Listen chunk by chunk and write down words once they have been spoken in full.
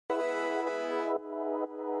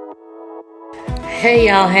Hey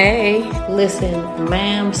y'all, hey. Listen,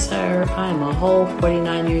 ma'am, sir, I'm a whole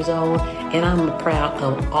 49 years old and I'm proud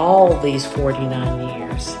of all these 49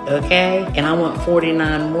 years, okay? And I want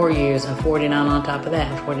 49 more years and 49 on top of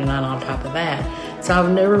that and 49 on top of that. So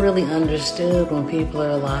I've never really understood when people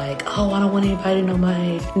are like, oh, I don't want anybody to know my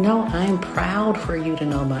age. No, I'm proud for you to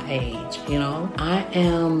know my age, you know? I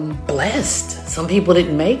am blessed. Some people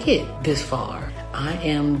didn't make it this far. I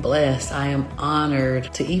am blessed. I am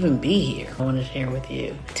honored to even be here. I want to share with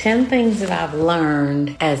you 10 things that I've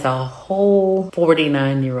learned as a whole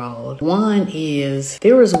 49-year-old. One is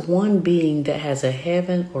there is one being that has a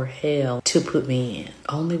heaven or hell to put me in.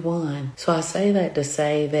 Only one. So I say that to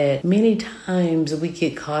say that many times we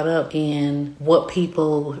get caught up in what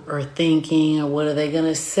people are thinking or what are they going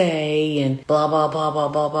to say and blah, blah, blah, blah,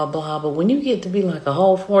 blah, blah, blah. But when you get to be like a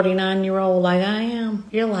whole 49-year-old like I am,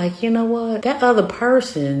 you're like, you know what? That other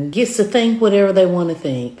person gets to think whatever they want to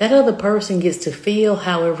think. That other person gets to feel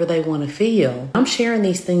however they want to feel. I'm sharing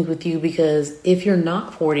these things with you because if you're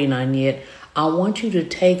not 49 yet, I want you to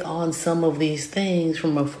take on some of these things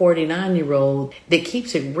from a 49-year-old that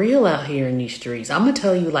keeps it real out here in these streets. I'm going to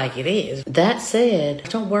tell you like it is. That said,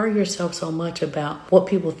 don't worry yourself so much about what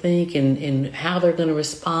people think and how they're going to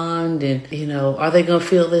respond and, you know, are they going to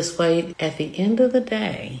feel this way? At the end of the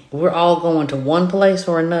day, we're all going to one place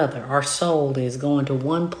or another. Our soul is going to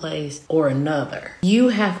one place or another. You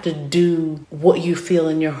have to do what you feel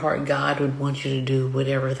in your heart God would want you to do,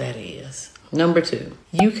 whatever that is. Number 2,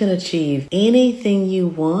 you can achieve anything you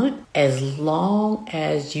want as long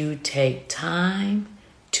as you take time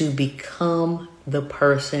to become the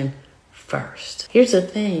person first. Here's the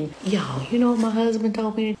thing, y'all, you know what my husband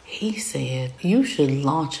told me? He said, you should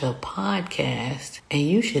launch a podcast and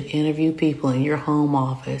you should interview people in your home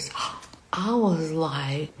office. I was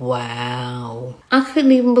like, wow. I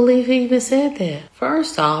couldn't even believe he even said that.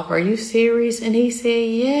 First off, are you serious? And he said,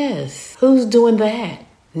 yes. Who's doing that?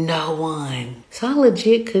 No one. So I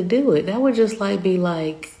legit could do it. That would just be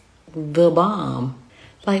like the bomb.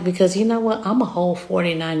 Because you know what? I'm a whole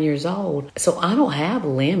 49 years old. So I don't have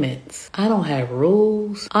limits. I don't have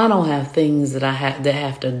rules. I don't have things that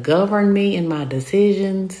have to govern me in my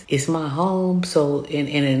decisions. It's my home. So, and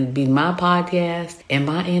it'd be my podcast and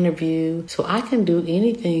my interview. So I can do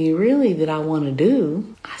anything really that I want to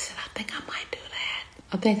do. I said, I think I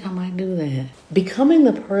might do that. Becoming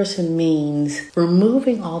the person means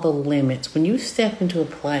removing all the limits. When you step into a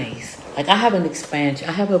place, like I have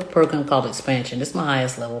a program called Expansion. It's my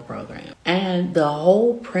highest level program. And the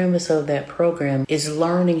whole premise of that program is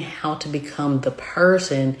learning how to become the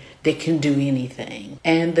person that can do anything.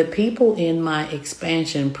 And the people in my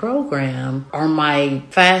Expansion program are my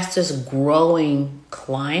fastest growing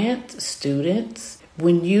clients, students.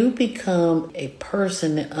 When you become a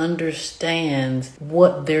person that understands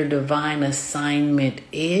what their divine assignment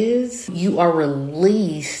is, you are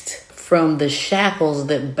released from the shackles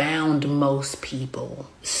that bound most people.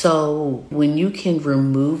 So when you can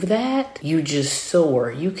remove that, you just soar.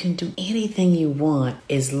 You can do anything you want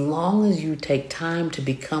as long as you take time to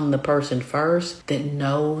become the person first that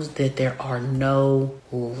knows that there are no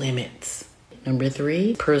limits. Number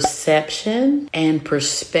 3, perception and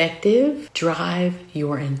perspective drive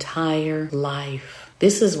your entire life.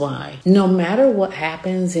 This is why no matter what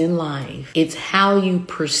happens in life, it's how you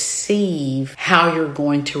perceive how you're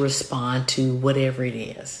going to respond to whatever it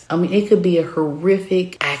is. I mean, it could be a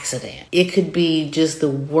horrific accident. It could be just the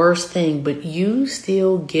worst thing, but you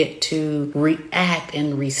still get to react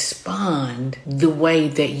and respond the way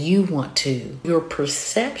that you want to. Your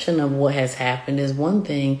perception of what has happened is one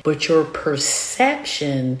thing, but your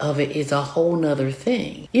perception of it is a whole nother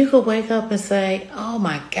thing. You could wake up and say, oh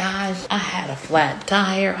my gosh, I had a flat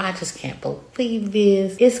tire. I just can't believe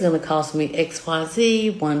this. It's going to cost me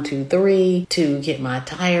XYZ, 1, 2, 3 to get my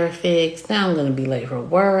tire fixed. Now I'm going to be late for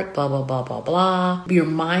work, blah, blah, blah, blah, blah. Your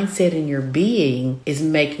mindset and your being is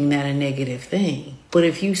making that a negative thing. But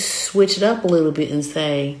if you switch it up a little bit and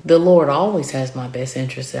say, the Lord always has my best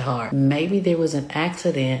interest at heart. Maybe there was an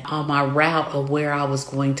accident on my route of where I was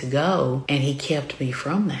going to go and he kept me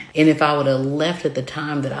from that. And if I would have left at the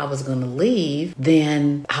time that I was going to leave,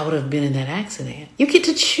 then I would have been in that accident. You get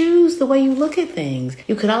to choose the way you look at things.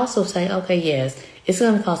 You could also say, okay, yes, it's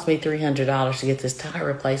going to cost me $300 to get this tire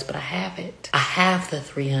replaced, but I have it. I have the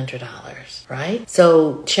 $300, right?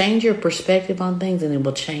 So change your perspective on things and it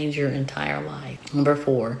will change your entire life. Number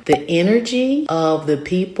 4, the energy of the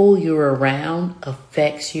people you're around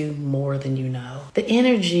affects you more than you know. The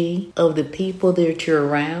energy of the people that you're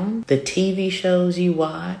around, the TV shows you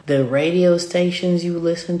watch, the radio stations you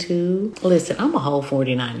listen to. Listen, I'm a whole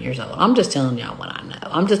 49 years old. I'm just telling y'all what I know.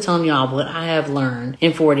 I'm just telling y'all what I have learned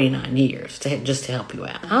in 49 years, to just to help you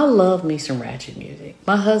out. I love me some ratchet music.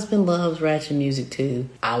 My husband loves ratchet music too.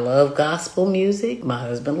 I love gospel music. My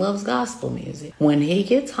husband loves gospel music. When he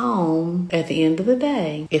gets home at the end of the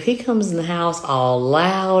day, if he comes in the house all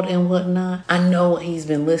loud and whatnot, I know what he's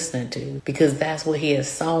been listening to because that's what he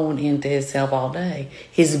has sown into himself all day.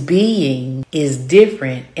 His being is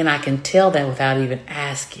different, and I can tell that without even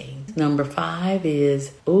asking. Number 5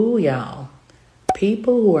 is, ooh, y'all.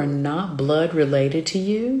 People who are not blood related to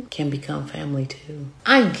you can become family too.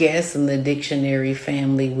 I guess in the dictionary,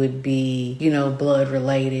 family would be, blood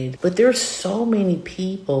related. But there's so many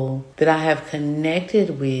people that I have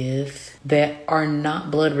connected with that are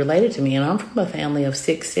not blood related to me. And I'm from a family of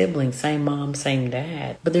 6 siblings, same mom, same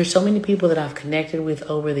dad. But there's so many people that I've connected with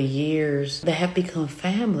over the years that have become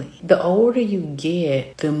family. The older you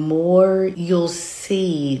get, the more you'll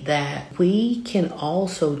see that we can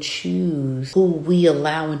also choose who we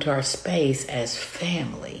allow into our space as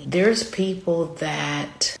family. There's people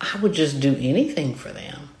that I would just do anything for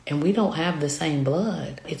them, and we don't have the same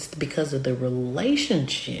blood. It's because of the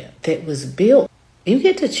relationship that was built. You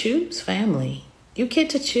get to choose family. You get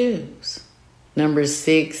to choose. Number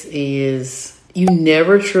 6 is you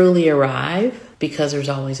never truly arrive because there's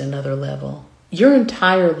always another level. Your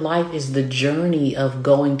entire life is the journey of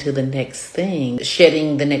going to the next thing,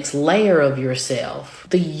 shedding the next layer of yourself.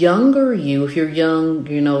 The younger you, if you're young,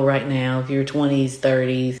 right now, if you're 20s,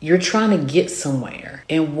 30s, you're trying to get somewhere.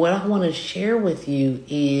 And what I want to share with you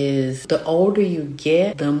is the older you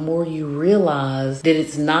get, the more you realize that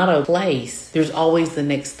it's not a place. There's always the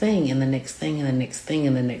next thing and the next thing and the next thing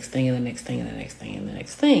and the next thing and the next thing and the next thing and the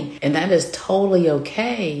next thing. And that is totally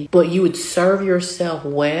okay. But you would serve yourself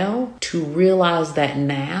well to realize that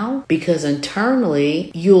now, because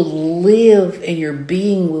internally you'll live and your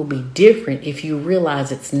being will be different if you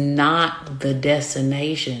realize it's not the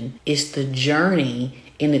destination, it's the journey,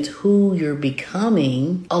 and it's who you're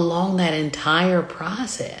becoming along that entire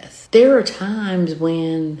process. There are times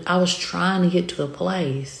when I was trying to get to a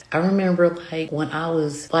place. I remember when I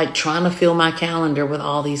was trying to fill my calendar with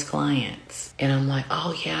all these clients. And I'm like,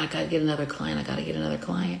 oh yeah, I got to get another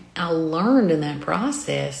client. I learned in that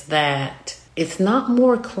process that it's not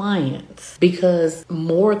more clients, because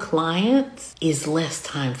more clients is less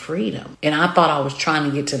time freedom. And I thought I was trying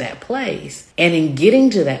to get to that place. And in getting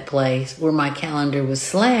to that place where my calendar was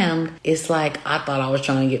slammed, it's like I thought I was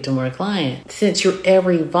trying to get to more clients. Since you're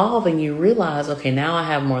ever evolving, you realize, okay, now I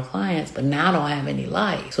have more clients, but now I don't have any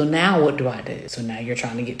life. So now what do I do? So now you're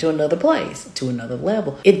trying to get to another place, to another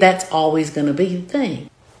level. That's always going to be the thing.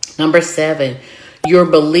 Number 7, your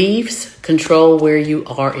beliefs control where you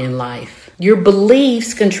are in life. Your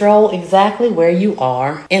beliefs control exactly where you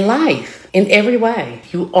are in life, in every way.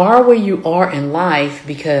 You are where you are in life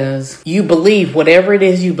because you believe whatever it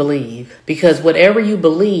is you believe. Because whatever you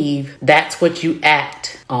believe, that's what you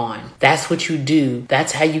act on. That's what you do.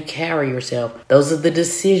 That's how you carry yourself. Those are the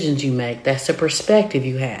decisions you make. That's the perspective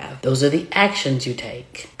you have. Those are the actions you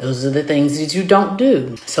take. Those are the things that you don't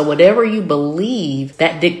do. So whatever you believe,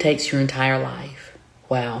 that dictates your entire life.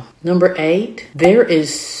 Wow. Number 8, there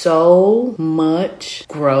is so much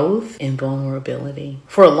growth and vulnerability.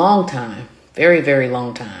 For a long time, very, very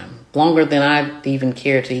long time, longer than I even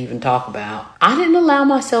care to even talk about, I didn't allow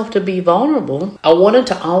myself to be vulnerable. I wanted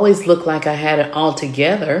to always look like I had it all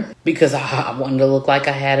together because I wanted to look like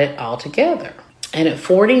I had it all together. And at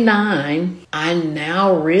 49, I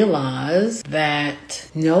now realize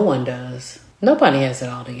that no one does. Nobody has it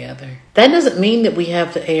all together. That doesn't mean that we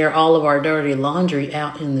have to air all of our dirty laundry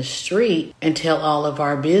out in the street and tell all of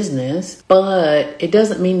our business, but it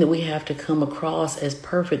doesn't mean that we have to come across as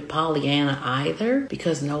perfect Pollyanna either,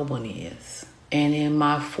 because no one is. And in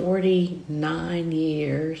my 49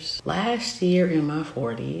 years, last year in my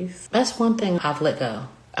 40s, that's one thing I've let go.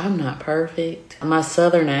 I'm not perfect. My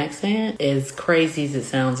Southern accent, as crazy as it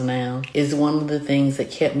sounds now, is one of the things that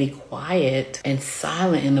kept me quiet and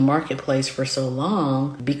silent in the marketplace for so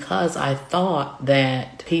long, because I thought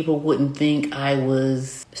that people wouldn't think I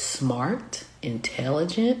was smart,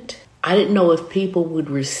 intelligent. I didn't know if people would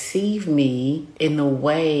receive me in the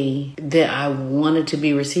way that I wanted to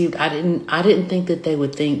be received. I didn't think that they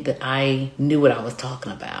would think that I knew what I was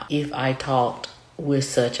talking about if I talked with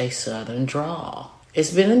such a Southern drawl.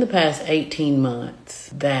 It's been in the past 18 months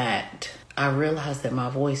that I realized that my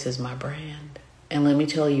voice is my brand. And let me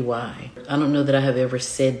tell you why. I don't know that I have ever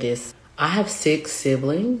said this. I have 5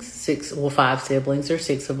 siblings. 6 siblings, or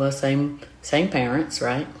 6 of us, same parents,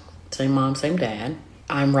 right? Same mom, same dad.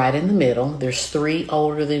 I'm right in the middle. There's 3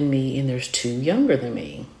 older than me and there's 2 younger than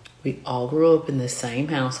me. We all grew up in the same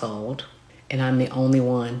household, and I'm the only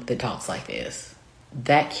one that talks like this.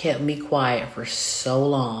 That kept me quiet for so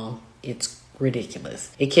long. It's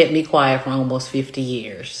ridiculous. It kept me quiet for almost 50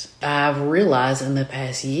 years. I've realized in the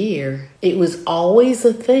past year, it was always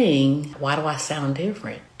a thing. Why do I sound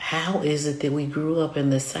different? How is it that we grew up in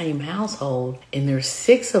the same household and there's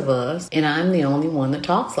 6 of us and I'm the only one that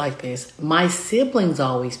talks like this? My siblings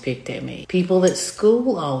always picked at me. People at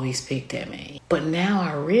school always picked at me. But now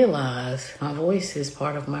I realize my voice is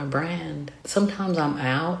part of my brand. Sometimes I'm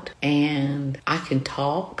out and I can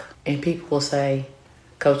talk and people will say,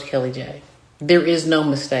 Coach Kelly J. There is no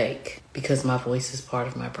mistake because my voice is part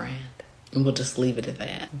of my brand. And we'll just leave it at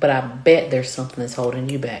that. But I bet there's something that's holding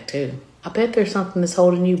you back too. I bet there's something that's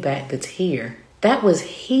holding you back that's here. That was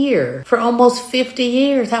here for almost 50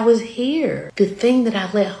 years. I was here. The thing that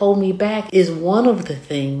I let hold me back is one of the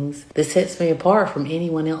things that sets me apart from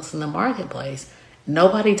anyone else in the marketplace.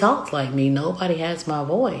 Nobody talks like me. Nobody has my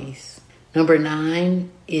voice. Number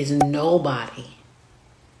 9 is nobody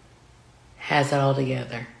has it all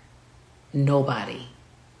together. Nobody.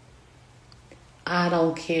 I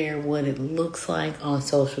don't care what it looks like on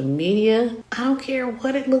social media. I don't care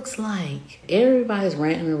what it looks like. Everybody's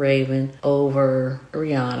ranting and raving over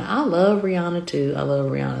Rihanna. I love Rihanna too. I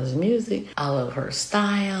love Rihanna's music. I love her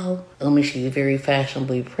style. She's very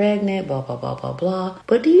fashionably pregnant, blah, blah, blah, blah, blah.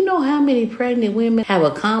 But do you know how many pregnant women have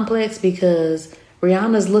a complex because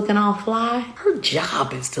Rihanna's looking all fly? Her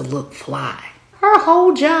job is to look fly. Her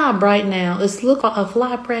whole job right now is to look like a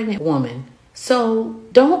fly pregnant woman. So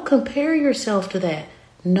don't compare yourself to that.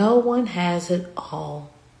 No one has it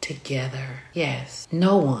all together. Yes,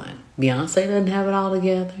 no one. Beyonce doesn't have it all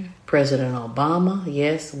together. President Obama,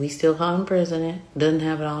 yes, we still call him president, doesn't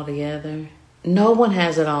have it all together. No one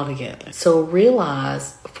has it all together. So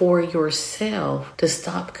realize for yourself to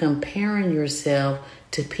stop comparing yourself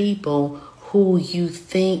to people who you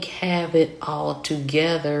think have it all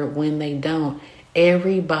together when they don't.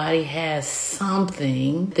 Everybody has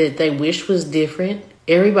something that they wish was different.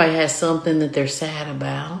 Everybody has something that they're sad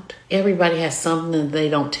about. Everybody has something that they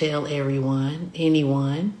don't tell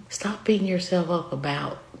anyone. Stop beating yourself up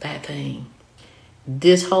about that thing.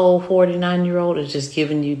 This whole 49-year-old is just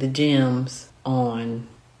giving you the gems on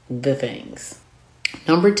the things.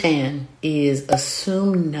 Number 10 is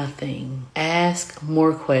assume nothing. Ask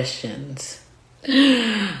more questions.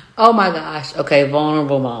 Oh my gosh. Okay,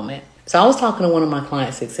 vulnerable moment. So I was talking to one of my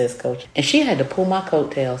client success coaches, and she had to pull my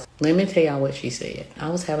coattails. Let me tell y'all what she said. I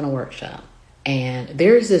was having a workshop, and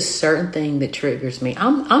there's this certain thing that triggers me.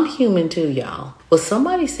 I'm human too, y'all. Well,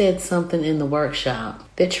 somebody said something in the workshop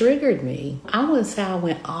that triggered me. I wouldn't say I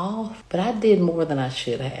went off, but I did more than I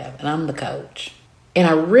should have, and I'm the coach. And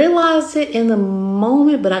I realized it in the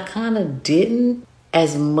moment, but I kind of didn't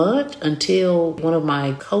as much until one of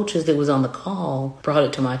my coaches that was on the call brought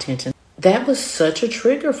it to my attention. That was such a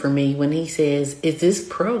trigger for me when he says, is this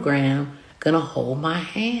program going to hold my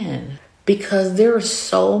hand? Because there are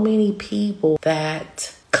so many people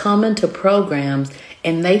that come into programs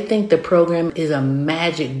and they think the program is a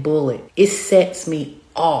magic bullet. It sets me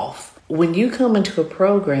off. When you come into a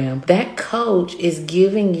program, that coach is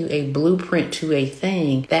giving you a blueprint to a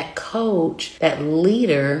thing. That coach, that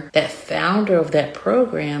leader, that founder of that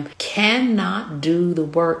program cannot do the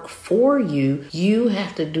work for you. You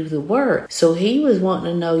have to do the work. So he was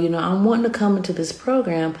wanting to know, I'm wanting to come into this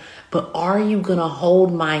program, but are you going to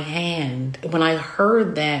hold my hand? When I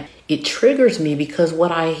heard that, it triggers me because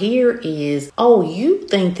what I hear is, oh, you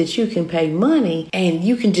think that you can pay money and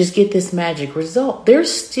you can just get this magic result. There's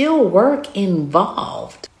still work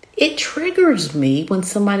involved. It triggers me when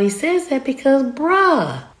somebody says that because,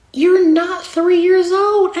 bruh, you're not 3 years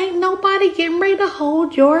old. Ain't nobody getting ready to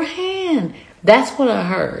hold your hand. That's what I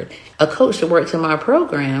heard. A coach that works in my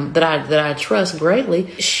program that I trust greatly,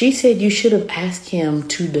 she said you should have asked him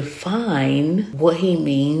to define what he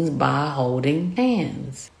means by holding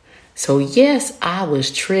hands. So yes, I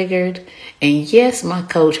was triggered. And yes, my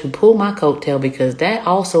coach would pull my coattail because that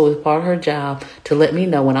also is part of her job to let me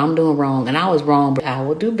know when I'm doing wrong. And I was wrong, but I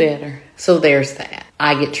will do better. So there's that.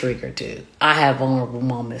 I get triggered too. I have vulnerable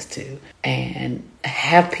moments too. And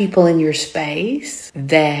have people in your space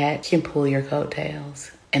that can pull your coattails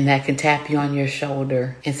and that can tap you on your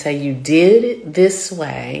shoulder and say, you did it this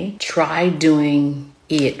way. Try doing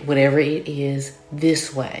it, whatever it is,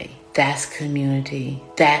 this way. That's community.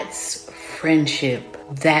 That's friendship.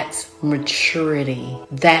 That's maturity.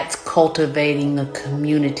 That's cultivating a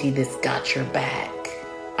community that's got your back.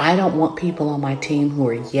 I don't want people on my team who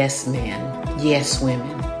are yes men, yes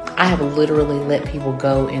women. I have literally let people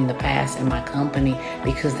go in the past in my company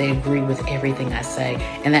because they agree with everything I say.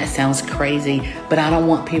 And that sounds crazy, but I don't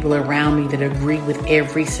want people around me that agree with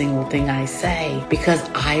every single thing I say because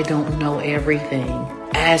I don't know everything.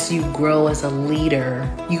 As you grow as a leader,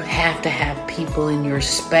 you have to have people in your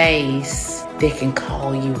space that can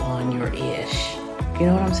call you on your ish. You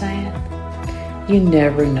know what I'm saying? You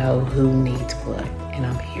never know who needs what, and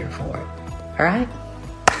I'm here for it. All right?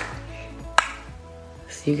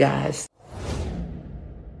 See you guys.